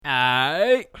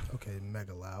Okay,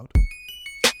 mega loud.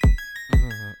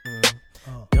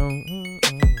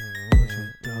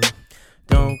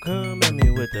 Don't come at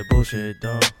me with that bullshit,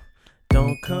 dog.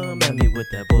 Don't come at me with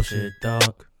that bullshit,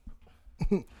 dog.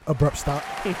 Abrupt stop.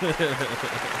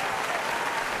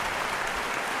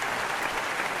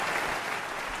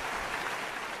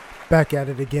 Back at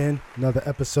it again. Another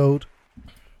episode.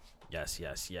 Yes.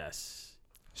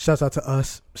 Shouts out to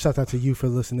us. Shouts out to you for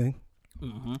listening.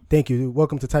 Mm-hmm. Thank you.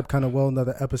 Welcome to Type Kinda Well,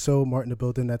 another episode. Martin the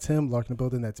building, that's him. Lark in the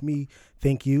building, that's me.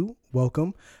 Thank you.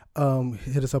 Welcome.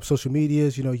 Hit us up social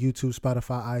medias, YouTube,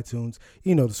 Spotify, iTunes.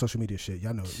 You know the social media shit.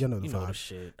 Y'all know the vibes. You know the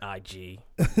shit. IG.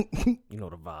 You know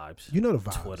the vibes. You know the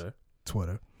vibes.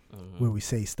 Twitter. Mm-hmm. Where we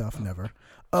say stuff never.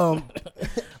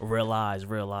 Realize.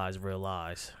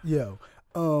 Yo.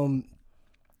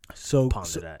 So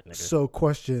ponder that, nigga. So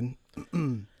question.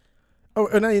 Oh,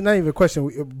 not even a question.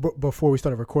 Before we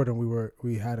started recording,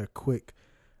 we had a quick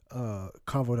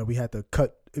convo that we had to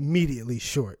cut immediately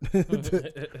short.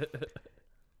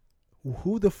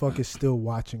 Who the fuck is still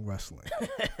watching wrestling?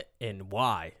 And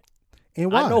why? I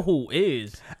know who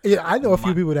is. Yeah, I know a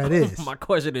few people that is. My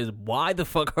question is, why the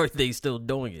fuck are they still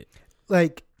doing it?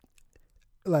 Like,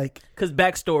 because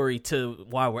backstory to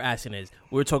why we're asking is,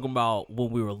 we're talking about when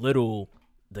we were little,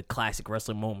 the classic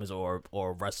wrestling moments or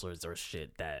wrestlers or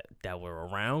shit that were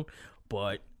around,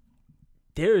 but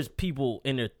there's people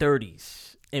in their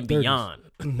 30s and beyond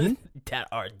mm-hmm. that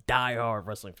are diehard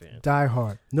wrestling fans.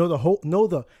 Diehard.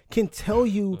 Can tell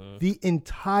you the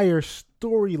entire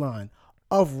storyline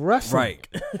of wrestling. Right.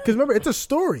 Because remember, it's a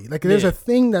story. Like, there's a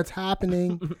thing that's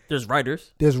happening. There's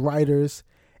writers.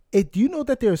 Do you know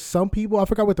that there's some people, I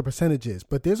forgot what the percentage is,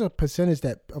 but there's a percentage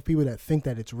of people that think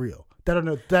that it's real, that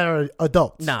are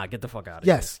adults. Nah, get the fuck out of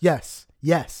here.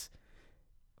 Yes.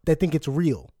 That think it's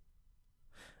real.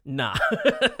 Nah.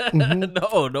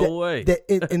 Mm-hmm. No way. That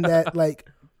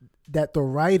the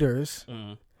writers,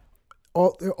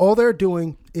 all they're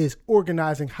doing is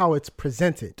organizing how it's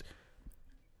presented.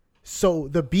 So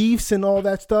the beefs and all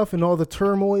that stuff and all the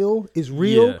turmoil is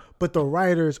real, but the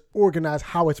writers organize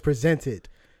how it's presented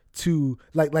to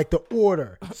like the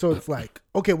order. So it's like,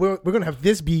 okay, we're gonna have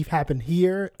this beef happen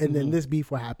here, and then this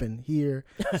beef will happen here.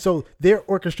 So they're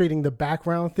orchestrating the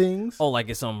background things. Oh, like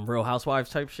it's some Real Housewives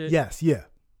type shit. Yes, yeah.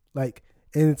 Like,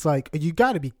 and it's like you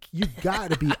gotta be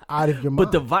out of your mind.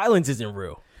 But the violence isn't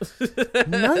real.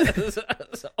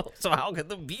 So how can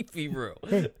the beef be real?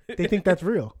 Hey, they think that's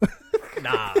real.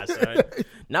 Nah, son.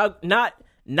 Not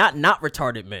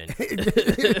retarded men.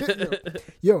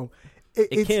 Yo,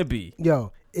 it can't be.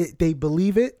 Yo, they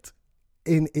believe it,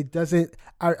 and it doesn't.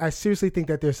 I seriously think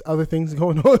that there's other things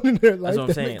going on in their life. That's what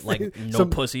I'm saying. Like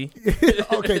pussy.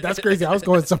 Okay, that's crazy. I was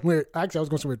going somewhere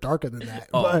darker than that.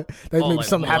 But maybe like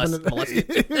something happened.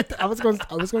 I was going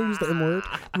to use the M word,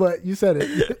 but you said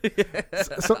it.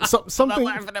 Something. I'm not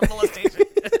laughing at molestation.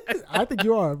 I think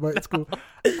you are, but it's cool.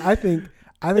 I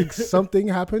think something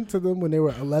happened to them when they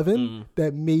were 11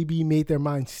 that maybe made their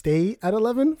mind stay at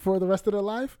 11 for the rest of their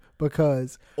life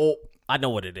because. Oh, I know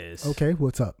what it is. Okay,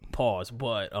 what's up? Pause.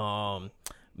 But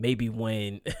maybe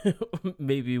when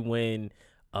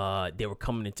they were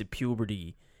coming into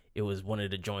puberty, it was one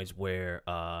of the joints where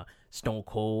Stone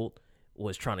Cold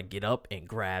was trying to get up and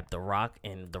grab The Rock,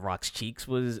 and The Rock's cheeks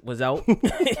was out,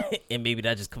 and maybe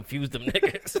that just confused them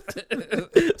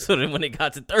niggas. So then when they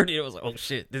got to 30, it was like, oh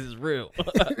shit, this is real.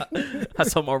 I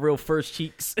saw my real first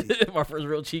cheeks, my first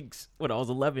real cheeks when I was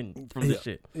 11 from this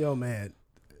shit. Yo, man,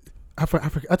 I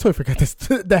totally forgot this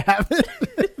that happened.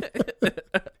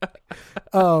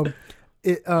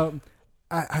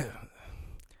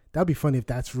 That'd be funny if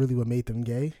that's really what made them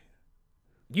gay.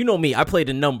 You know me, I play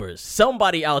the numbers.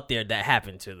 Somebody out there that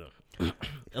happened to them.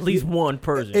 At least one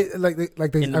person. I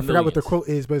forgot what the quote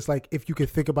is, but it's like, if you could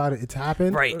think about it, it's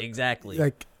happened. Right, exactly.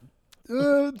 Like,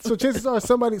 so chances are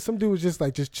some dude was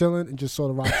just chilling and just saw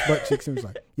The Rock's butt cheeks and was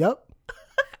like, yep.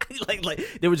 like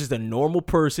they were just a normal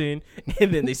person,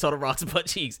 and then they saw The Rock's butt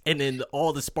cheeks, and then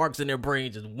all the sparks in their brain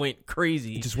just went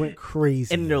crazy. It just went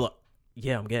crazy. And they're like,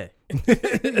 yeah, I'm gay.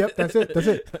 Yep, that's it. That's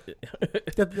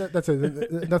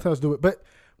it. Nothing else to do it. But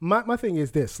my thing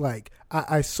is this, like,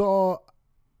 I saw,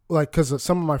 like, because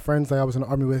some of my friends, like, I was in the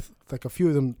army with, like, a few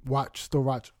of them still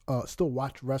watch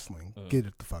wrestling. Get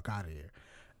it the fuck out of here.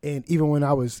 And even when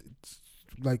I was,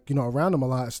 like, around them a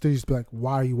lot, I still used to be like,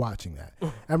 why are you watching that?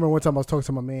 I remember one time I was talking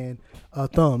to my man,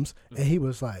 Thumbs, and he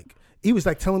was like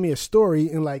telling me a story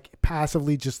and, like,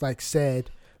 passively just, like, said,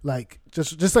 like,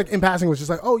 just like in passing was just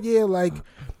like, oh yeah, like,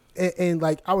 and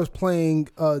like I was playing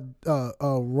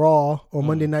Raw or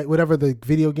Monday Night, whatever the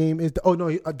video game is. Oh no,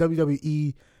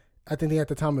 WWE I think at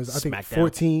the time it was SmackDown.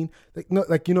 14. Like no,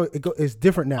 like it's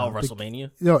different now. Oh,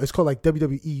 WrestleMania. No, it's called like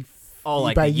WWE. Oh,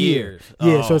 like by the years.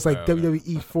 Yeah, Oh, so it's like okay, okay.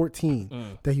 WWE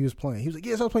 14 that he was playing. He was like,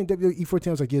 yes, I was playing WWE 14.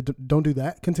 I was like, yeah, don't do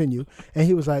that. Continue. And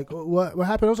he was like, what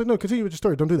happened? I was like, no, continue with your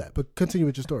story. Don't do that, but continue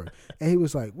with your story. And he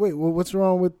was like, wait, well, what's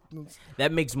wrong with...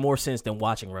 That makes more sense than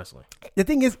watching wrestling. The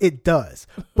thing is, it does.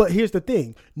 But here's the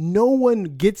thing. No one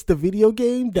gets the video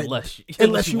game that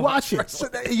unless you watch it. So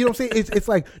that, you know what I'm saying? It's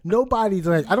like, nobody's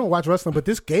like, I don't watch wrestling, but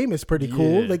this game is pretty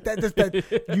cool. Yeah. Like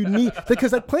that you need...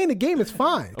 Because like playing the game is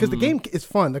fine. Because the game is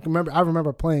fun. Like I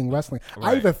remember playing wrestling.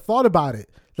 Right. I even thought about it,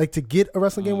 like to get a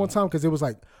wrestling game one time because it was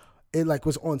like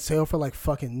was on sale for like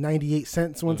fucking 98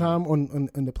 cents one time on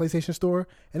the PlayStation Store,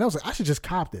 and I was like, I should just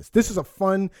cop this. This is a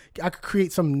fun. I could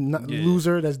create some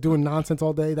loser that's doing nonsense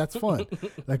all day. That's fun.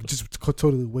 Like just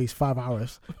totally waste 5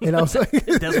 hours, and I was like,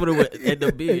 that's what it would end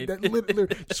up being. That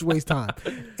literally just waste time.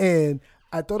 And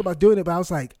I thought about doing it, but I was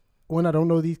like, one, I don't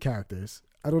know these characters.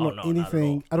 I don't know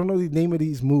anything. I don't know the name of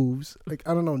these moves. Like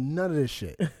I don't know none of this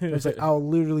shit. I was like, I'll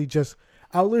literally just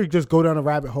go down a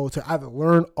rabbit hole to either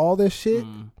learn all this shit,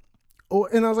 and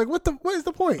I was like, what is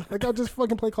the point? Like I'll just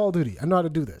fucking play Call of Duty. I know how to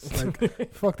do this.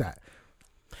 Like fuck that.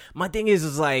 My thing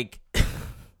is like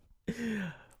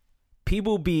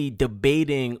people be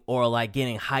debating or like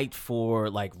getting hyped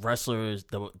for like wrestlers,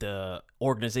 the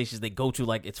organizations they go to,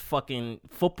 like it's fucking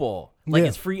football, like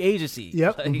it's free agency.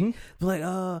 Yep.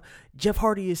 Like Jeff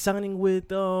Hardy is signing with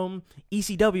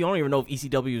ECW. I don't even know if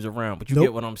ECW is around, but you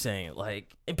get what I'm saying.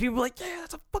 Like, and people are like, yeah,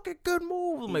 that's a fucking good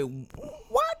move. I'm like,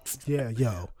 what? Yeah,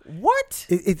 yo, what?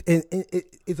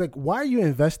 It's like, why are you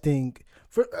investing?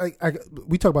 For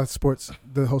we talk about sports,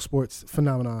 the whole sports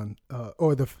phenomenon,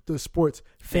 or the sports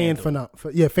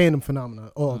fandom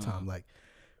phenomenon all the time. Like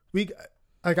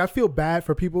I feel bad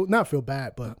for people, not feel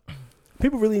bad, but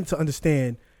people really need to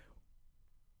understand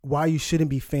why you shouldn't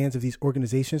be fans of these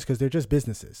organizations because they're just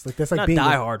businesses. Like that's like not being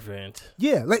diehard fans.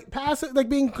 Yeah, like passive, like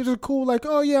being just cool. Like,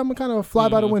 oh yeah, I'm a kind of fly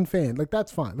by the wind fan. Like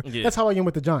that's fine. Like, that's how I am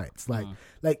with the Giants. Like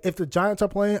if the Giants are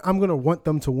playing, I'm gonna want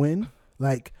them to win.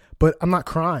 Like, but I'm not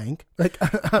crying. Like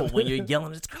but when you're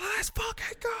yelling, it's let's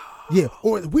fucking go. Yeah,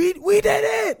 or we did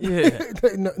it.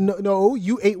 Yeah. no,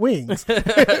 you ate wings.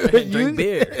 Drink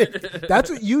beer. That's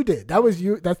what you did. That was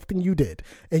you. That's the thing you did,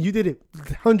 and you did it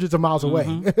hundreds of miles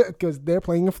away because they're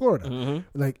playing in Florida,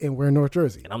 like, and we're in North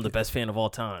Jersey. And I'm the best fan of all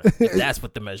time. That's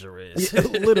what the measure is.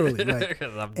 Literally, like,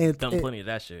 I've done plenty of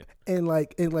that shit. And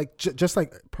just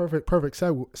like perfect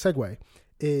segue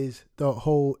is the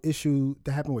whole issue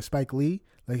that happened with Spike Lee,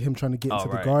 like him trying to get into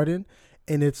the Garden.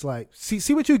 And it's like,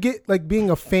 see what you get, like being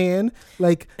a fan,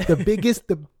 like the biggest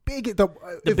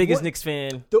Knicks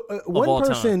fan one of all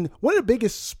person, time. one of the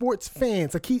biggest sports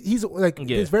fans. Like he's like,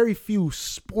 there's very few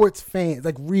sports fans,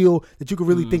 like real, that you could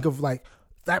really think of. Like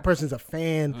that person's a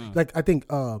fan. Like I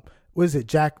think, what is it,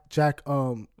 Jack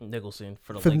Nicholson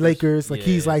for the Lakers. Like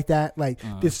he's like that. Like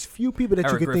there's few people that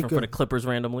Eric you could Griffin think of for the Clippers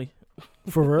randomly.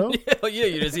 For real? Oh yeah,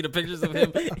 you didn't see the pictures of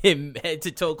him in head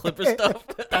to toe Clipper stuff.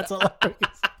 That's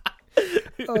hilarious.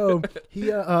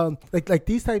 Like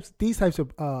these types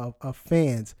of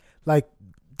fans, like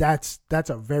that's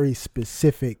a very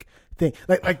specific thing.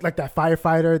 Like that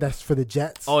firefighter that's for the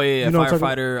Jets. Oh yeah, you know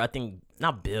firefighter. I think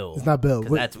not Bill. It's not Bill.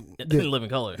 That's in Living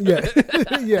Color. Yeah,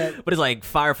 yeah. But it's like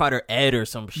firefighter Ed or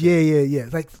some shit. Yeah.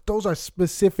 Like those are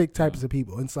specific types of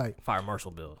people. It's like Fire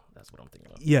Marshal Bill. That's what I'm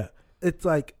thinking of. Yeah, it's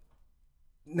like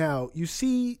now you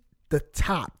see. The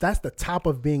top. That's the top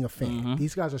of being a fan.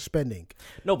 These guys are spending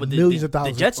millions of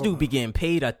dollars. The Jets do be getting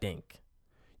paid, I think.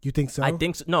 You think so? I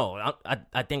think so. No,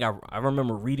 I think I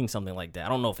remember reading something like that. I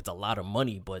don't know if it's a lot of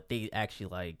money, but they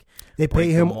actually they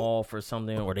pay him all for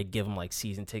something, or they give him like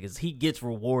season tickets. He gets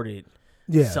rewarded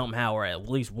somehow, or at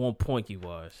least one point he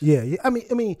was. Yeah. I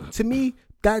mean, to me,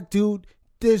 that dude.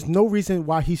 There's no reason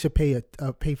why he should pay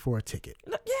for a ticket.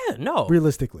 Yeah, no.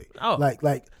 Realistically, oh,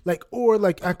 or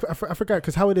I forgot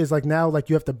because how it is like now, like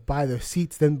you have to buy the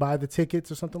seats then buy the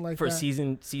tickets or something like for that.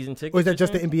 season tickets. Or is that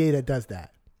just the NBA that does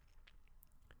that?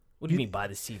 What do you mean buy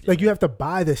the seats? Like you have to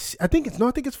buy this. I think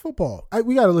it's football.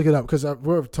 We got to look it up because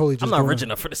we're totally just. I'm not rich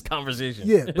enough for this conversation.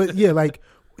 Yeah, but yeah, like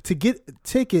to get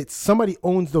tickets, somebody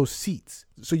owns those seats,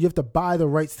 so you have to buy the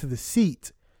rights to the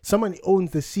seat. Somebody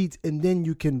owns the seats, and then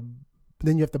you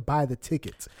have to buy the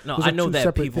tickets. No, I know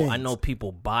that people. Things. I know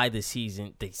people buy the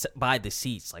season. They buy the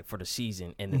seats like for the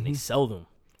season, and then they sell them.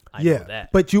 I know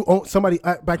that. But you own somebody.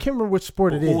 But I can't remember which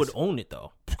sport it is. Who would own it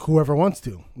though? Whoever wants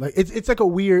to. Like it's like a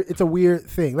weird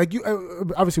thing. Like you,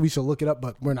 obviously we should look it up,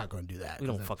 but we're not going to do that. We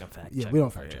don't fucking fact check. Yeah, we don't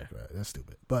fact check. Right? That's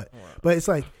stupid. But it's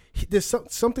like there's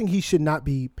something he should not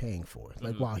be paying for,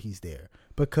 like while he's there,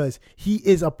 because he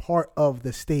is a part of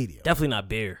the stadium. Definitely not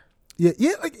beer.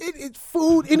 Yeah, like it's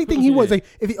food, anything he wants. Like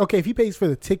if he pays for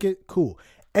the ticket, cool.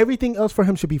 Everything else for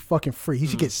him should be fucking free. He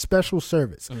should get special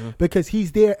service because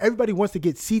he's there. Everybody wants to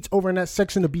get seats over in that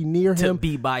section to be near him, to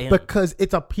be by him, because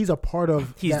he's a part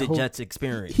of. He's the Jets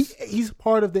experience. He's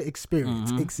part of the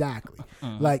experience, exactly.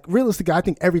 Like realistically, I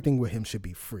think everything with him should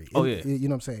be free. Oh yeah, you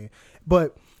know what I'm saying.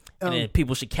 But and then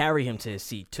people should carry him to his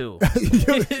seat too. That'd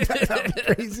be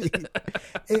crazy.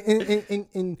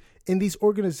 In these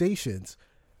organizations,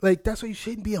 like that's why you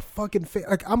shouldn't be a fucking fan.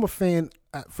 Like I'm a fan.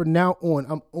 From now on,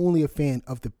 I'm only a fan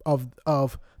of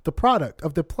the product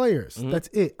of the players. That's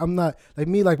it. I'm not like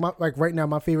me. Like right now,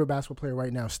 my favorite basketball player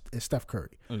right now is Steph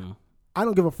Curry. I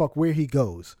don't give a fuck where he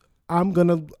goes. I'm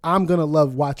gonna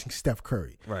love watching Steph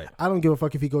Curry. Right. I don't give a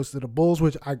fuck if he goes to the Bulls,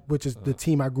 which is the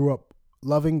team I grew up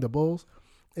loving, the Bulls.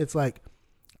 It's like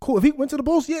cool. If he went to the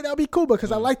Bulls, yeah, that'd be cool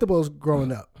because I like the Bulls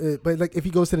growing up. But like if he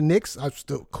goes to the Knicks, I'm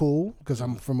still cool because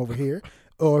I'm from over here.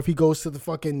 Or if he goes to the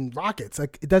fucking Rockets,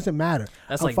 like it doesn't matter.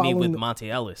 That's like me with Monte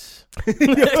Ellis.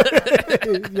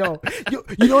 yo,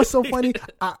 you know what's so funny?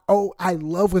 I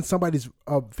love when somebody's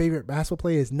favorite basketball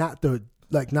player is not the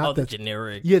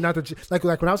generic. Yeah, not the like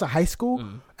when I was in high school.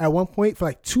 At one point, for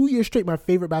like 2 years straight, my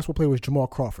favorite basketball player was Jamal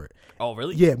Crawford. Oh,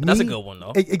 really? Yeah, that's a good one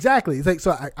though. Exactly. It's like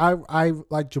so. I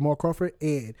like Jamal Crawford,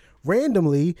 and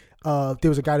randomly, there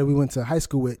was a guy that we went to high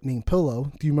school with named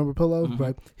Pillow. Do you remember Pillow?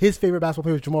 Right. His favorite basketball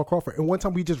player was Jamal Crawford, and one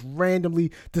time we just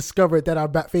randomly discovered that our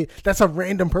that's a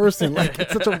random person. Like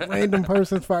it's such a random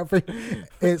person.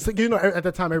 And so at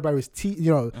the time everybody was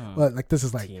like this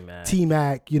is like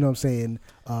T-Mac. You know what I'm saying?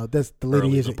 That's the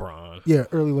lady early LeBron. Yeah,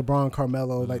 early LeBron,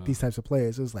 Carmelo, like these types of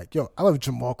players. It was like, yo, I love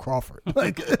Jamal Crawford.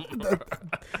 Like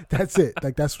that's it.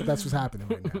 Like that's what's happening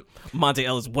right now. Monte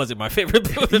Ellis wasn't my favorite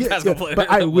basketball player, but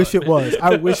I wish it was.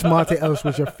 I wish Monte Ellis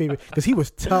was your favorite because he was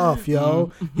tough,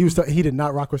 yo. He was. He did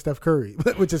not rock with Steph Curry,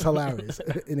 which is hilarious,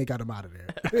 and they got him out of there.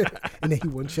 And then he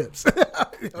won chips.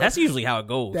 That's usually how it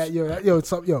goes.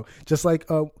 Just like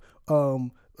what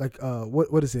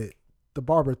is it? The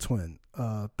Barber twin.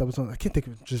 That was on. I can't think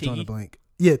of it. Just on the blank.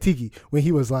 Yeah, Tiki. When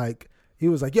he was like,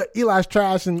 yeah, Eli's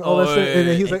trash and all that shit. And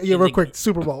then he was like, yeah, real quick,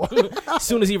 Super Bowl. As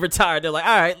soon as he retired, they're like,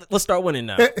 all right, let's start winning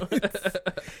now.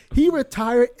 He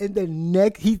retired, and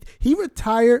the he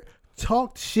retired,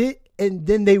 talked shit, and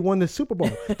then they won the Super Bowl.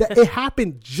 That it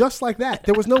happened just like that.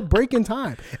 There was no break in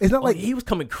time. It's not like he was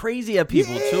coming crazy at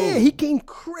people too. Yeah, he came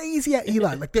crazy at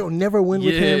Eli. Like they'll never win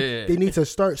with him. They need to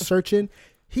start searching.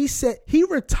 He said he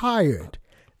retired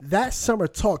that summer,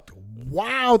 talked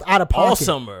wild out of pocket.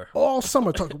 All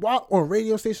summer talked wild on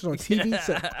radio stations, on TV,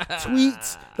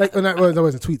 tweets. Like that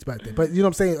wasn't tweets back then, but you know what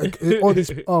I'm saying? Like, all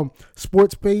these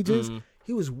sports pages.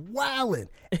 He was wilding,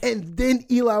 and then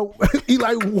Eli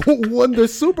won the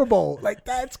Super Bowl. Like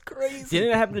that's crazy.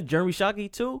 Didn't it happen to Jeremy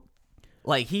Shockey too?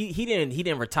 Like he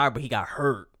didn't retire, but he got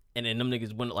hurt, and then them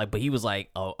niggas went but he was like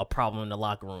a problem in the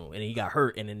locker room, and he got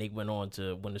hurt, and then they went on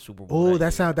to win the Super Bowl. Oh,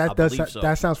 that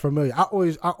sounds familiar. I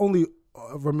only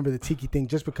remember the Tiki thing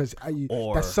just because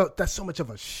that's so much of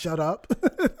a shut up.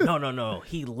 No.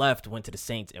 He left, went to the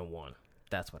Saints, and won.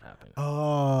 That's what happened.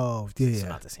 Oh, yeah. It's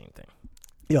not the same thing.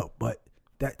 Yo, but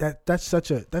that's such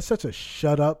a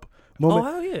shut up moment.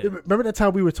 Oh, hell yeah. Remember that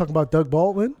time we were talking about Doug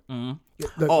Baldwin? And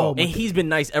he's been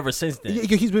nice ever since then.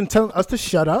 Yeah, he's been telling us to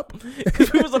shut up.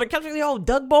 Because we was on the couch,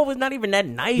 Doug Baldwin's not even that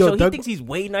nice. He thinks he's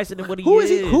way nicer than what he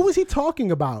is. Who was he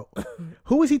talking about?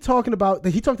 Who was he talking about?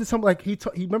 He talked to somebody like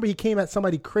he remember he came at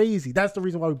somebody crazy. That's the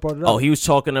reason why we brought it up. Oh, he was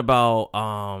talking about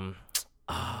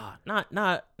not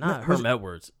Herm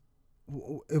Edwards.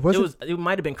 It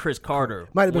might have been Chris Carter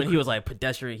when he was like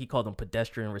pedestrian. He called them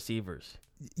pedestrian receivers.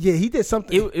 Yeah, he did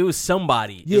something. It was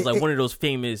somebody. Yeah, it was like one of those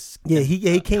famous.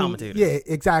 He came. Commentators. Yeah,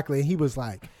 exactly. And he was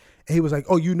like,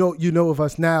 oh, you know of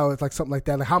us now. It's like something like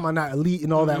that. Like, how am I not elite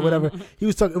and all that, whatever. He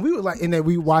was talking. And we were like, and then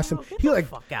we watched him. He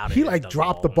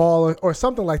dropped the ball or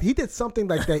something like. He did something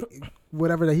like that,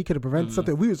 whatever that he could have prevented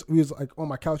something. We was like on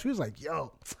my couch. We was like,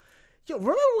 yo,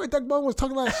 remember when Doug Baldwin was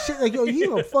talking about shit? Like, yo,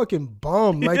 you a fucking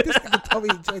bum. Like, this guy told me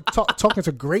talking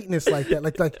to greatness like that.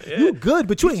 Like you good,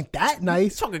 but you ain't that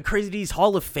nice. Talking crazy to these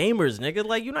Hall of Famers, nigga.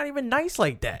 Like, you're not even nice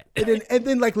like that. And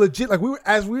then like legit, like we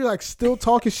were like still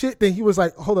talking shit. Then he was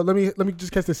like, hold on, let me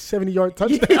just catch this 70-yard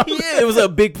touchdown. Yeah, it was a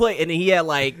big play, and then he had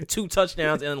like 2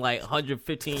 touchdowns and like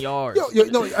 115 yards.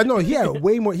 No, I know he had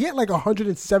way more. He had like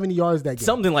 170 yards that game,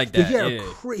 something like that.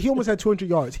 He almost had 200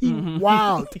 yards. He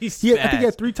wild. I think he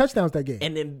had 3 touchdowns that game.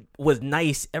 And then was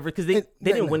nice because they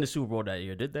didn't win the Super Bowl that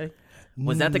year, did they?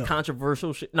 Was that the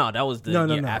controversial shit? No, that was the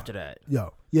year after that. Yeah.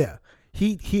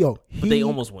 But they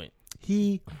almost went.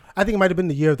 I think it might have been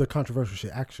the year of the controversial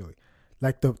shit, actually.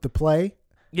 Like the play.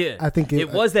 Yeah. I think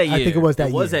it was that year. I think it was that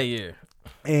year. It was that year.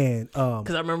 And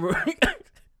Because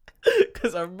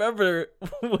I remember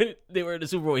when they were in the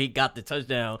Super Bowl, he got the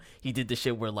touchdown. He did the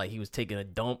shit where like he was taking a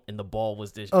dump and the ball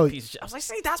was this piece of shit. I was like,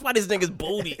 see, that's why this nigga's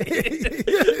booty.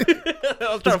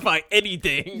 I was trying to find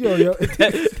anything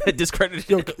that discredited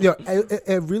him.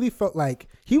 It really felt like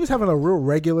he was having a real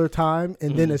regular time,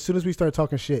 and then as soon as we started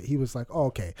talking shit, he was like, "Oh,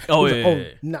 okay."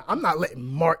 Nah, I'm not letting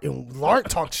Martin Lart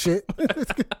talk shit.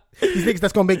 These niggas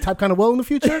that's gonna make type kind of well in the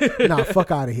future? Nah, fuck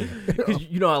out of here.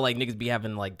 You know how like niggas be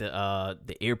having like the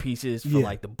earpieces for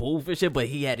like the booth and shit, but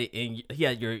he had it in. He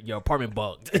had your apartment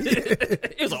bugged.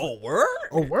 It was like, oh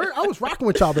word, I was rocking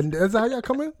with y'all, but that's how y'all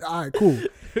coming. All right, cool.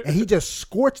 And he just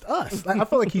scorched us. Like I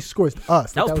felt like he scorched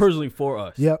us. That was personally for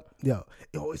us. Yep.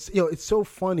 It's so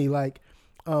funny. Like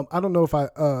I don't know if I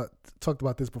talked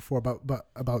about this before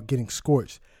about getting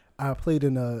scorched. I played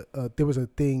in there was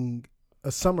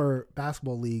a summer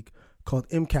basketball league called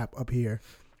MCAP up here,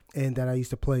 and that I used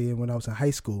to play in when I was in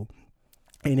high school.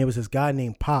 And there was this guy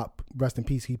named Pop, rest in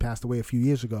peace. He passed away a few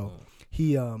years ago.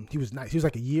 He was nice. He was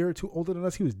like a year or two older than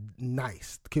us. He was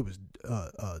nice. The kid was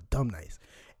dumb nice.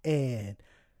 And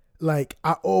like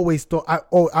I always thought, I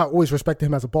always respected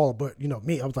him as a baller. But you know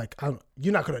me, I was like,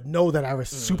 you're not gonna know that I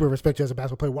super respect you as a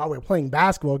basketball player while we're playing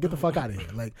basketball. Get the fuck out of here.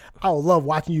 Like I would love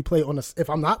watching you play if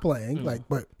I'm not playing. Like,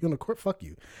 but you're on the court, fuck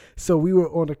you. So we were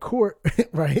on the court,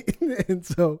 right? And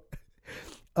so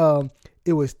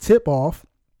it was tip off,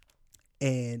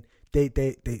 and they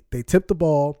tipped the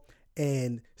ball,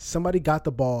 and somebody got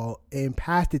the ball and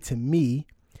passed it to me.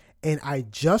 And I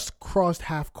just crossed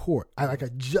half court. I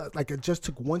just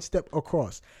took one step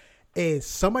across, and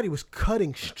somebody was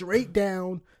cutting straight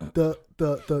down the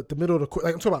middle of the court.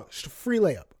 Like I'm talking about free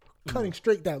layup, cutting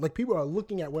straight down. Like people are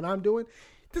looking at what I'm doing.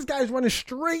 This guy's running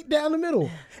straight down the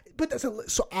middle. But that's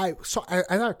so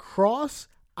as I cross,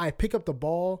 I pick up the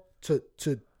ball to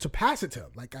pass it to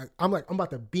him. Like I'm about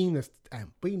to beam this at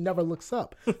him, but he never looks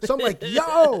up. So I'm like,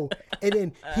 yo, and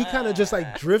then he kind of just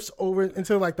like drifts over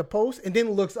into like the post, and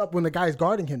then looks up when the guy's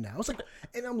guarding him. Now it's like,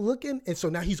 and I'm looking, and so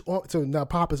now he's on. So now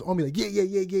Pop is on me like,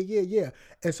 yeah.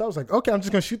 And so I was like, okay, I'm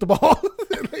just gonna shoot the ball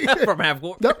from half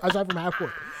court. Nope, I shot from half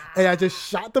court, and I just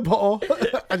shot the ball.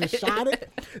 I just shot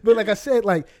it. But like I said,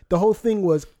 like the whole thing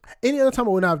was, any other time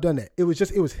I would not have done that. It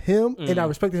was him, and I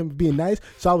respected him for being nice.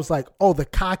 So I was like, oh, the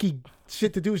cocky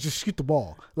shit to do is just shoot the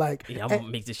ball. Like, yeah, I'm gonna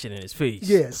make this shit in his face.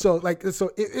 Yeah, so like, if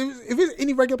it's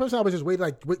any regular person, I would just wait,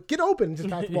 like, get open and just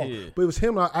pass the ball. But it was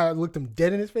him. I looked him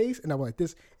dead in his face, and I was like,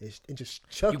 this, and just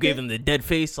chucked. You gave him the dead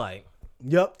face, like.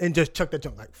 Yep, and just chucked that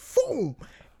junk like, boom,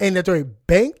 and that joint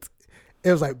banked.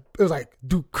 It was like,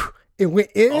 duke. It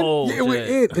went in. It went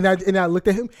in, and I looked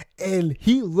at him, and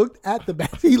he looked at the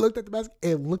basket. He looked at the basket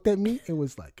and looked at me and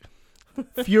was like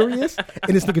furious.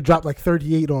 And this nigga dropped like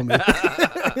 38 on me.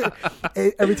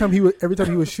 every time he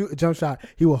would shoot a jump shot,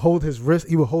 he would hold his wrist.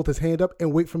 He would hold his hand up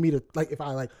and wait for me to, like, if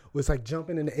I like was like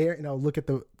jumping in the air, and I would look at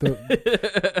the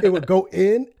it would go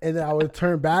in, and then I would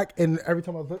turn back, and every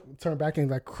time I would turn back and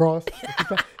like cross,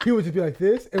 he would just be like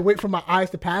this and wait for my eyes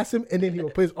to pass him, and then he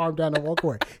would put his arm down and walk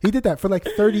away. He did that for like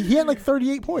 30. He had like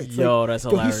 38 points. Yo, like, that's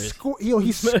hilarious.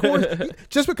 He scored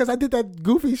just because I did that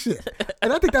goofy shit,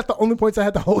 and I think that's the only points I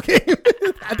had the whole game.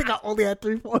 I think I only had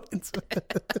 3 points.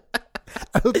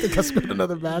 I don't think I scored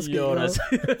another basket. Yo, that's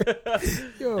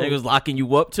he was locking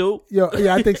you up too. Yo,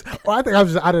 yeah, I think. So. Or I think I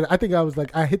was just out of. I think I was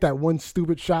like, I hit that one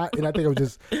stupid shot, and I think I was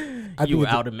just. You were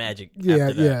out of magic.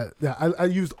 Yeah. I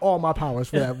used all my powers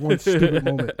for that one stupid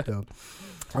moment. Yo.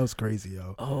 That was crazy,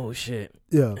 yo. Oh shit.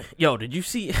 Yeah. Yo, did you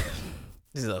see?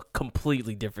 This is a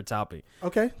completely different topic.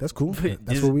 Okay, that's cool.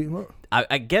 That's what we.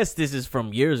 I guess this is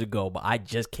from years ago, but I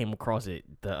just came across it.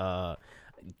 The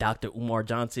Dr. Umar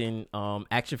Johnson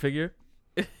action figure.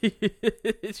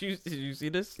 Did you see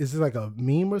this? Is this like a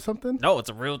meme or something? No, it's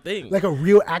a real thing. Like a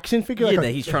real action figure? Yeah, like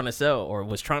that he's trying to sell or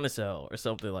was trying to sell or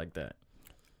something like that.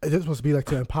 Is this supposed to be like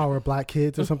to empower black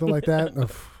kids or something like that?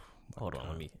 Hold on,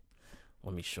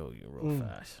 let me show you real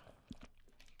fast.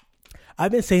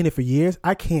 I've been saying it for years.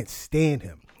 I can't stand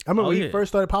him. I remember when he first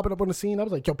started popping up on the scene, I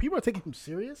was like, yo, people are taking him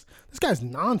serious? This guy's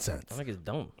nonsense. I think it's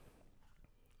dumb.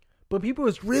 But people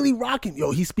was really rocking.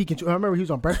 Yo, he's speaking. I remember he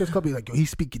was on Breakfast Club. He's like, yo, he's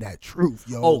speaking that truth,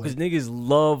 yo. Oh, because niggas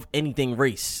love anything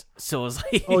race. So it's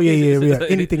like, oh yeah,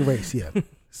 anything race, yeah.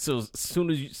 So as soon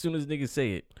as niggas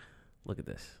say it, look at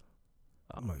this.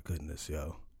 Oh my goodness,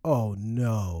 yo. Oh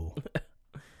no.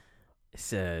 It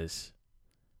says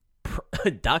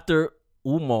Dr.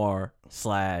 Umar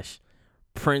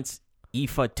 / Prince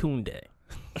Ifatunde.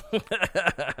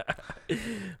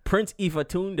 Prince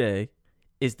Ifatunde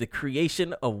is the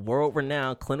creation of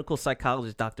world-renowned clinical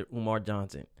psychologist Dr. Umar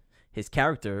Johnson. his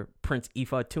character, Prince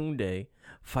Ifatunde,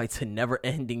 fights a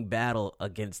never-ending battle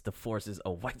against the forces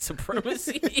of white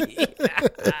supremacy.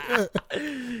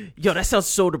 Yo, that sounds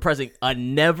so depressing. A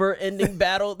never-ending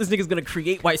battle? This nigga's gonna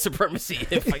create white supremacy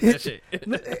and fight that shit.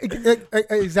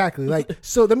 Exactly. Like,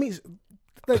 so that means,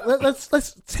 like,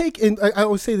 let's take in. I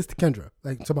always say this to Kendra,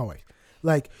 like, to my wife.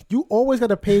 Like, you always got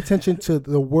to pay attention to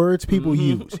the words people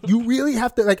use. You really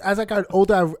have to, like, as I got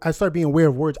older, I started being aware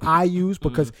of words I use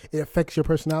because it affects your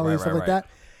personality and stuff like that.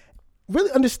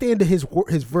 Really understand his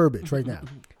verbiage right now.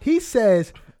 He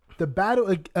says the battle.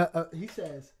 He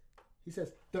says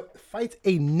the fight's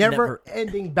a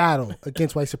never-ending battle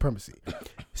against white supremacy.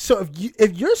 So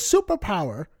if your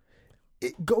superpower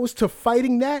it goes to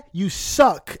fighting that, you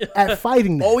suck at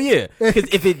fighting that. Oh yeah, because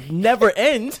if it never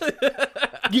ends,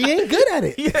 you ain't good at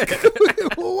it. Yeah.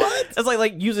 What? That's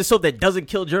like using soap that doesn't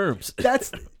kill germs.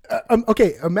 That's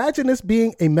okay. Imagine this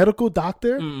being a medical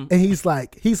doctor, and he's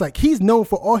known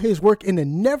for all his work in the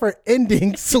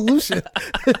never-ending solution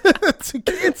to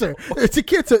cancer,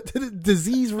 to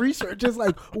disease research. It's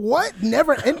like, what?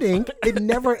 Never-ending? It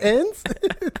never ends.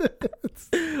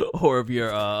 Or if you're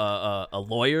a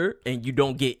lawyer and you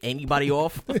don't get anybody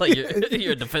off, like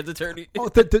you're a defense attorney. Oh,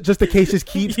 just the case just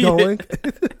keeps going.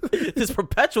 This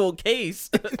perpetual case.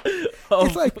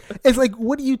 It's like,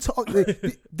 what do you talk?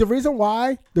 The reason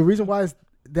why is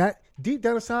that deep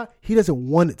down inside, he doesn't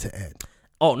want it to end.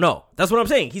 Oh no, that's what I'm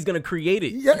saying. He's gonna create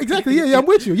it. Yeah, exactly. Yeah, I'm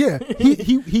with you. Yeah,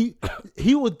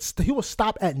 he will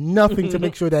stop at nothing to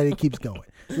make sure that it keeps going.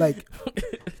 Like, you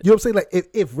know what I'm saying? Like,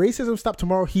 if racism stopped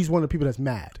tomorrow, he's one of the people that's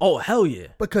mad. Oh hell yeah!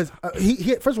 Because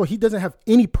he first of all, he doesn't have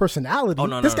any personality. Oh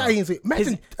no, this guy ain't.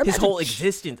 Imagine his whole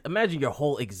existence. Imagine your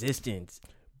whole existence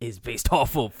is based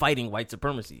off of fighting white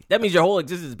supremacy. That means your whole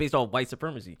existence is based off white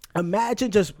supremacy.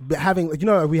 Imagine just having, like,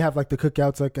 we have like the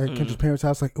cookouts like at Kendra's parents'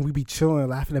 house, like, and we be chilling and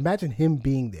laughing. Imagine him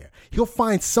being there. He'll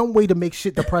find some way to make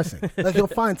shit depressing. Like, he'll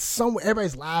find some way.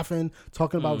 Everybody's laughing,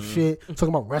 talking about shit, talking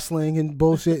about wrestling and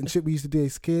bullshit and shit we used to do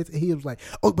as kids. And he was like,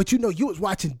 "Oh, but you was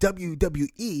watching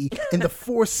WWE and the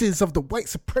forces of the white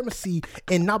supremacy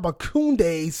and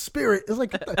Nabakunde's spirit." It's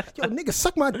like, yo, nigga,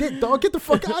 suck my dick, dog. Get the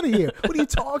fuck out of here. What are you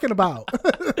talking about?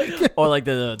 Or like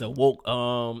the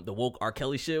woke R.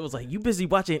 Kelly shit was like, you busy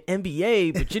watching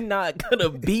NBA, but you're not gonna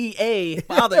be a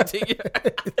father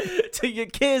to your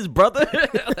kids, brother.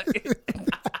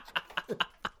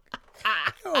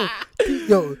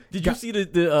 Yo, did you see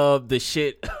the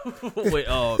shit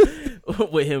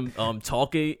with him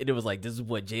talking, and it was like, this is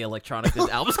what Jay Electronica's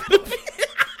album's gonna be.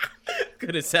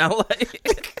 Gonna sound like.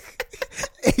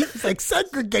 It's like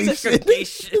segregation,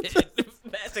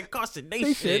 mass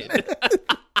incarceration.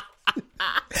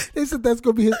 They said that's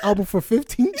gonna be his album for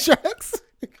 15 tracks.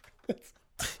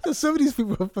 Yo, some of these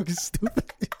people are fucking stupid.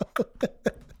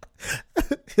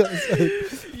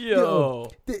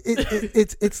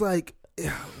 It's like,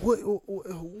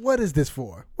 what is this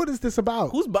for? What is this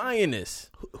about? Who's buying this?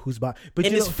 Who's buying? But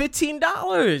and it's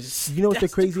 $15. You know what the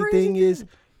crazy thing is?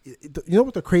 You know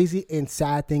what the crazy and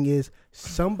sad thing is?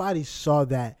 Somebody saw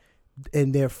that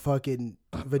and their fucking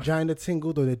vagina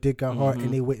tingled or their dick got hard,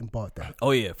 and they went and bought that.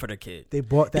 Oh yeah, for the kid. They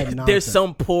bought that nonsense. There's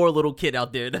some poor little kid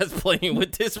out there that's playing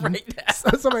with this right now.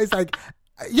 Somebody's like,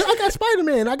 "Yo, I got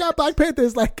Spider-Man. I got Black Panther."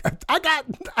 It's like, I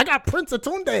got Prince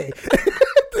Atunde.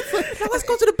 Like, now let's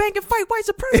go to the bank and fight white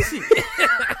supremacy.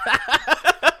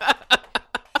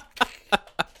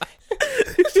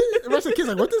 The rest of the kids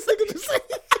like, what this nigga just say?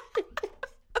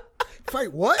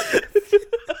 Fight what?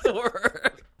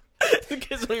 The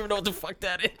kids don't even know what the fuck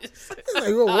that is. It's like,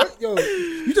 yo, what? Yo,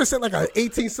 you just said like an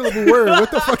 18-syllable word.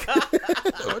 What the fuck?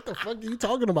 What the fuck are you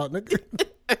talking about, nigga?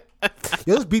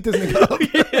 Yo, let's beat this nigga up.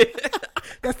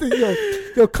 That's the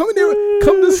yo. Come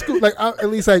to school. Like, at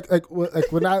least like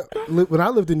when I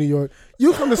lived in New York,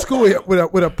 you come to school with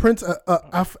a Prince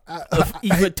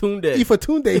Ifatunde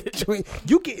joint.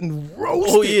 You getting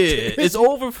roasted. Oh yeah, it's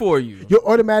over for you. You're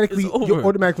automatically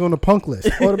on the punk list.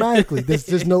 Automatically,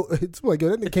 there's no. It's like, yo,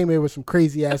 that nigga came here with some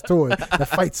crazy ass toys that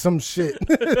fight some shit.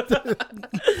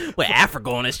 With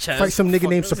Africa on his chest. Fight some nigga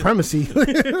named Supremacy.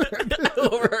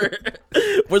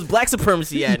 Where's Black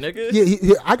Supremacy at, nigga?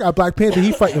 Yeah, I got Black Panther.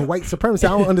 He fighting white supremacy.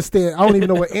 I don't understand. I don't even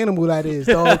know what animal that is,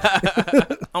 dog.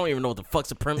 I don't even know what the fuck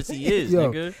supremacy is,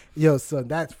 nigga. Yo, son,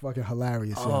 that's fucking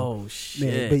hilarious. Oh shit.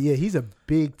 Man, but yeah, he's a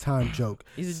big time joke.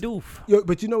 He's a doof. Yo,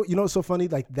 but you know what's so funny?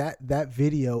 Like that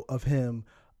video of him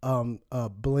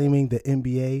blaming the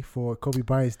NBA for Kobe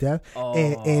Bryant's death,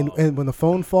 and when the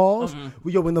phone falls,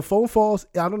 when the phone falls,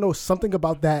 I don't know, something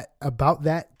about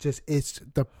that just it's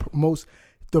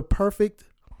the perfect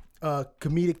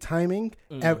comedic timing.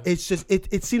 It's just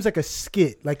it seems like a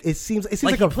skit. Like it seems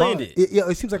like he a planned Vine. it.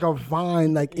 It seems like a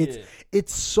Vine. Like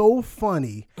it's so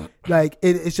funny. Like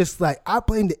it's just like I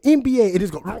blame the NBA. It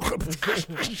just go.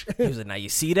 He was like, now you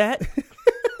see that.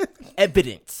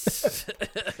 Evidence.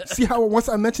 See how once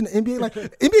I mentioned the NBA, like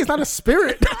NBA is not a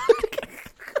spirit.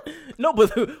 No,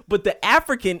 but the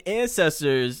African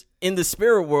ancestors in the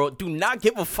spirit world do not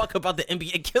give a fuck about the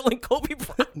NBA killing Kobe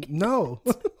Bryant. No.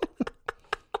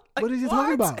 What are you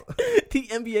talking about? The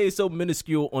NBA is so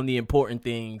minuscule on the important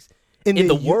things in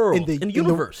the world, in the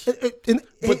universe.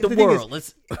 But the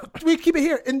world, we keep it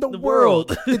here in the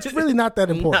world. It's really not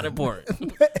that important. Not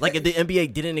important. Like if the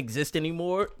NBA didn't exist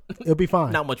anymore, it'll be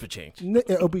fine. Not much would change.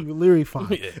 It'll be literally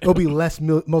fine. Yeah. It'll be less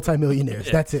multimillionaires.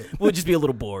 Yeah. That's it. We'll just be a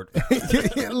little bored.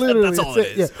 Literally, that's all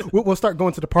it is. Yeah. We'll start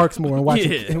going to the parks more and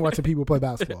watching people play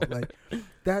basketball. Like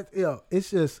that.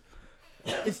 It's just.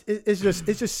 It's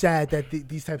just sad that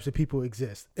these types of people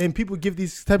exist, and people give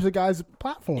these types of guys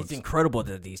platforms. It's incredible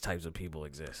that these types of people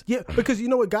exist. Yeah, because you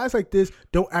know what, guys like this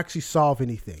don't actually solve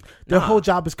anything. Their whole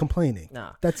job is complaining.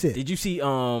 That's it. Did you see? I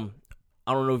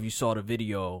don't know if you saw the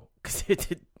video because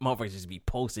motherfuckers just be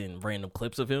posting random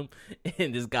clips of him,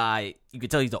 and this guy, you could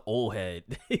tell he's an old head.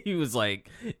 he was like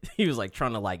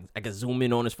trying to like I guess zoom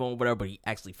in on his phone, or whatever, but he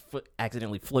actually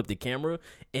accidentally flipped the camera,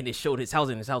 and it showed his house,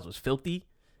 and his house was filthy.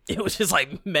 It was just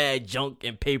like mad junk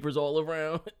and papers all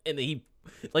around. And then he,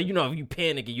 like, you know, if you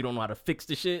panic and you don't know how to fix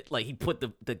the shit, like he put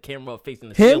the camera up facing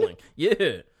the ceiling.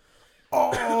 Yeah.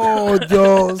 Oh,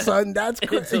 yo, son, that's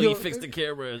crazy. So he fixed the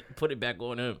camera and put it back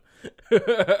on him.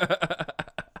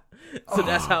 So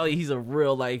that's how he's a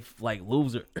real life like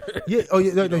loser. Yeah. Oh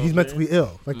yeah. No, he's mentally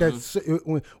ill. Like that's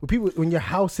when your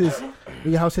house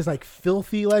is like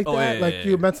filthy like that. Like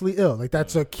you're mentally ill. Like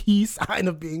that's a key sign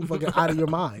of being fucking out of your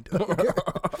mind.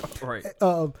 Right.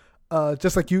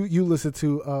 Just like you listen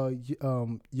to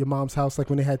your mom's house, like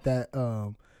when they had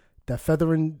that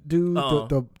feathering dude,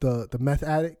 the meth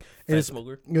addict, and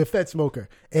smoker, fed smoker,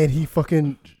 and he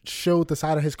fucking showed the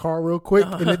side of his car real quick,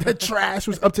 and then that trash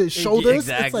was up to his shoulders.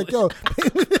 Yeah, exactly. It's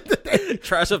like, yo,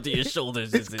 trash up to your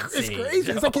shoulders is insane. It's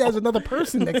crazy. It's like he has another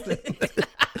person next to him.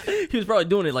 He was probably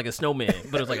doing it like a snowman,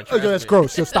 but it was like a trash. Yo, that's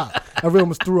gross. Yo, stop. I really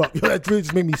almost threw up. Yo, that really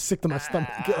just made me sick to my stomach.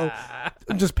 Yo,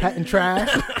 I'm just patting trash.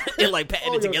 And like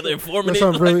patting it together and forming it.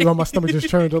 Something really, my stomach just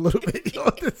turned a little bit. Yo,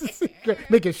 this is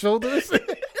making shoulders.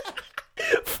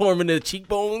 Forming the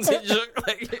cheekbones and shit.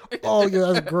 Oh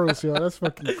yeah, that's gross, yo. That's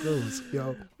fucking gross,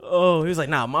 yo. Oh, he was like,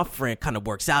 nah, my friend kind of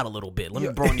works out a little bit. Let me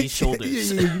burn these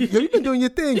shoulders. Yo, you've been doing your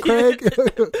thing, Craig.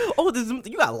 Oh,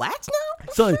 you got lats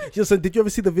now? Son, did you ever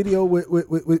see the video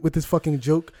with this fucking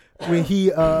joke when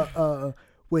he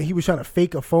was trying to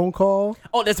fake a phone call?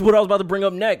 Oh, that's what I was about to bring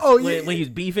up next. Oh, when he was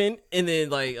beefing, and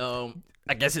then like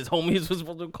I guess his homies was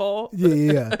supposed to call.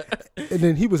 Yeah. And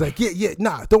then he was like, yeah,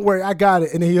 nah, don't worry, I got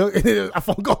it. And then a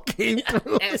phone call came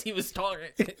through. As he was talking.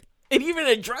 And even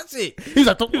address it. He was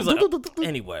like,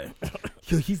 anyway.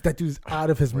 Yo, that dude's out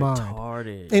of his mind.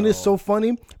 Retarded, and it's so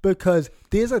funny because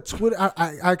there's a Twitter,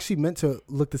 I actually meant to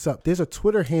look this up. There's a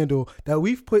Twitter handle that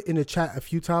we've put in the chat a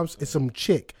few times. It's some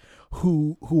chick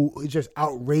who is just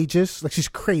outrageous. Like she's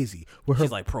crazy. She's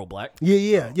like pro-black.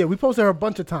 Yeah. We posted her a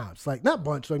bunch of times. Like not a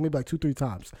bunch, like maybe like 2-3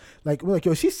 times. Like we're like,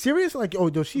 yo, she's serious? Like, oh,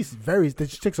 yo, she's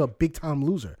this chick's a big time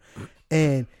loser.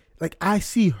 And like I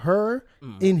see her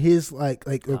in his like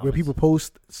where people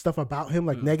post stuff about him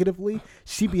like negatively.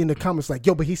 She be in the comments like,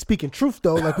 yo, but he's speaking truth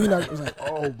though. Like we not. It's like,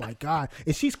 oh my god,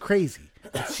 and she's crazy.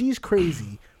 She's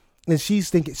crazy. And she's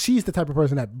thinking she's the type of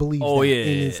person that believes. Oh that. yeah,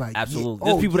 and it's like, absolutely.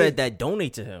 There's people that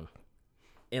donate to him.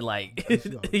 And like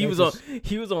he was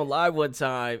on live one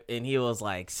time and he was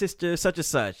like, sister such and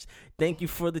such, thank you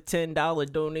for the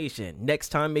 $10 donation. Next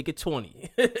time make it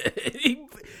 20. He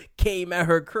came at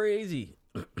her crazy.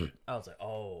 I was like,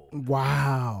 oh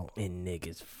wow. And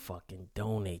niggas fucking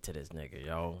donate to this nigga,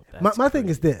 yo. My thing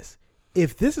is this: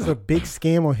 if this is a big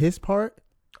scam on his part,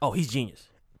 oh, he's genius.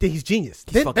 Then he's genius.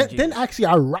 Genius. Then actually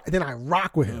I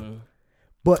rock with him.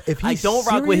 But if I don't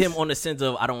rock with him on the sense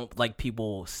of I don't like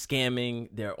people scamming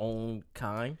their own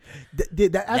kind. That's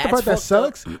the part that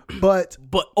sucks. But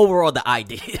overall, the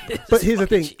idea. But here's the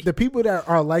thing: the people that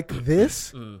are like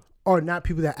this are not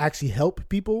people that actually help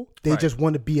people. They just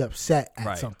want to be upset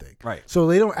at something. Right. So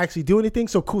they don't actually do anything.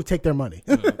 So cool, take their money.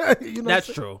 You know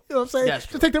that's true. You know what I'm saying? That's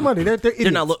true. Just take their money.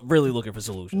 They're not really looking for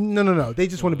solutions. No. They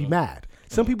just want to be mad.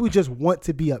 Some people just want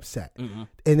to be upset.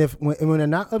 And when they're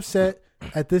not upset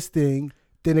at this thing,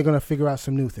 then they're gonna figure out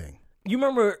some new thing. You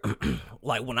remember,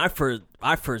 like when I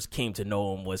first came to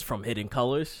know him was from Hidden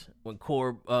Colors. When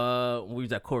we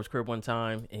was at Corb's crib one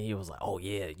time, and he was like, "Oh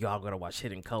yeah, y'all gotta watch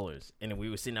Hidden Colors." And then we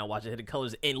were sitting out watching Hidden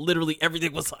Colors, and literally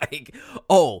everything was like,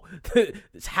 "Oh,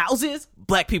 houses,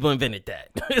 black people invented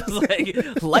that." It's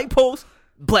like light posts,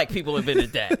 black people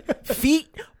invented that. Feet,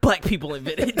 black people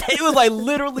invented that. It was like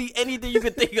literally anything you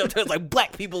could think of. It was like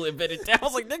black people invented that. I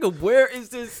was like, nigga, where's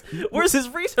this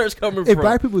research coming from?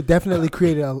 Black people definitely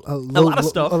created a lot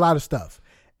of stuff,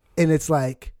 and it's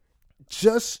like,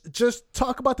 just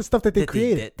talk about the stuff that they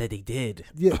created. That they did.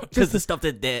 Yeah, because the stuff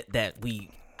that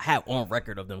we have on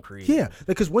record of them creating. Yeah,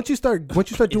 because once you start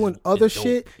doing other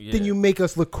shit, then you make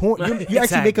us look corny. You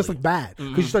actually make us look bad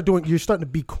because you're starting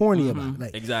to be corny about it.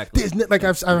 Like, exactly. Like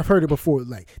I've heard it before.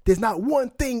 Like, there's not one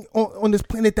thing on this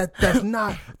planet that's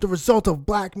not the result of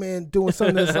black men doing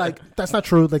something that's like, that's not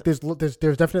true. Like, there's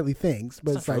definitely things,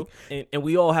 but it's like, and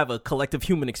we all have a collective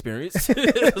human experience,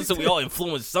 so we all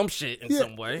influence some shit in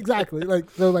some way. Exactly. Like,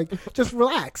 so like, just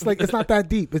relax. Like, it's not that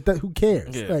deep. Who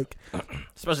cares? Yeah. Like,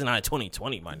 especially not in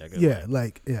 2020, my nigga.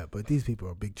 Yeah, but these people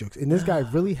are big jokes, and this guy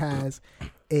really has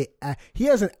he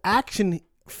has an action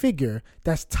figure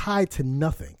that's tied to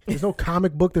nothing. There's no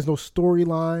comic book. There's no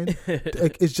storyline.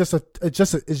 It's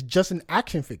just an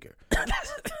action figure.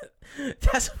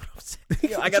 That's what I'm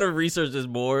saying. I gotta research this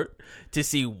more to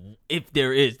see if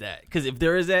there is that. Because if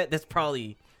there is that, that's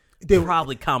probably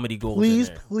comedy gold.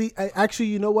 Please. Actually,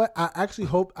 you know what? I actually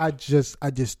hope I just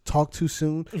talked too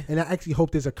soon, and I actually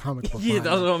hope there's a comic book. Yeah,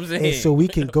 that's what I'm saying. And so we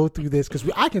can go through this because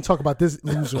I can talk about this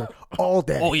loser all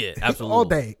day. Oh yeah, absolutely, all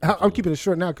day. I'm keeping it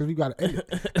short now because we got to end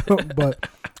it. But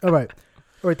all right.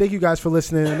 Thank you guys for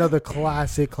listening. Another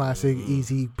classic,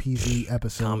 easy peasy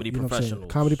episode. Comedy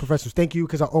professionals. Comedy professionals. Thank you,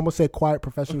 because I almost said quiet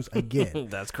professionals again.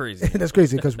 That's crazy. That's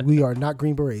crazy because we are not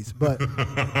Green Berets. But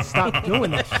stop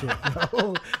doing that shit.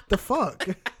 No. The fuck?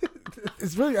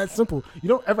 It's really that simple. You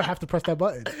don't ever have to press that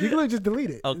button. You can really just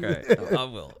delete it. Okay, I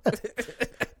will.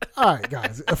 All right,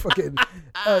 guys. Fucking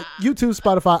YouTube,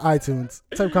 Spotify, iTunes.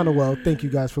 Type kind of well. Thank you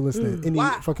guys for listening. Any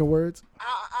fucking words?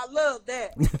 I love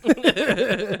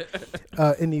that.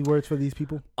 Any words for these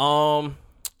people?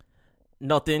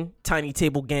 Nothing. Tiny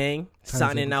Table Gang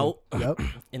signing out. Yep.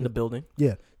 In the building.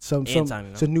 Yeah. Some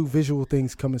new visual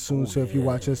things coming soon. So if you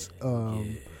watch us,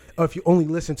 or if you only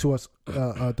listen to us,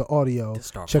 the audio,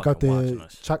 check out the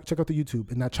YouTube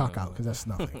and not chalk out because that's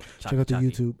nothing. Check out the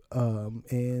YouTube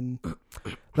and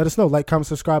let us know. Like, comment,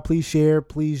 subscribe. Please share.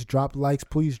 Please drop likes.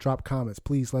 Please drop comments.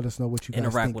 Please let us know what you guys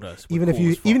interact think. with us. Even if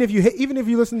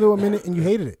you listen to a minute and you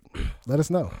hated it, let us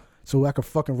know so I can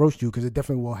fucking roast you because it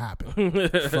definitely will happen.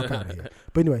 Fuck out of here.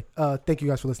 But anyway, thank you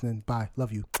guys for listening. Bye.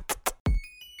 Love you.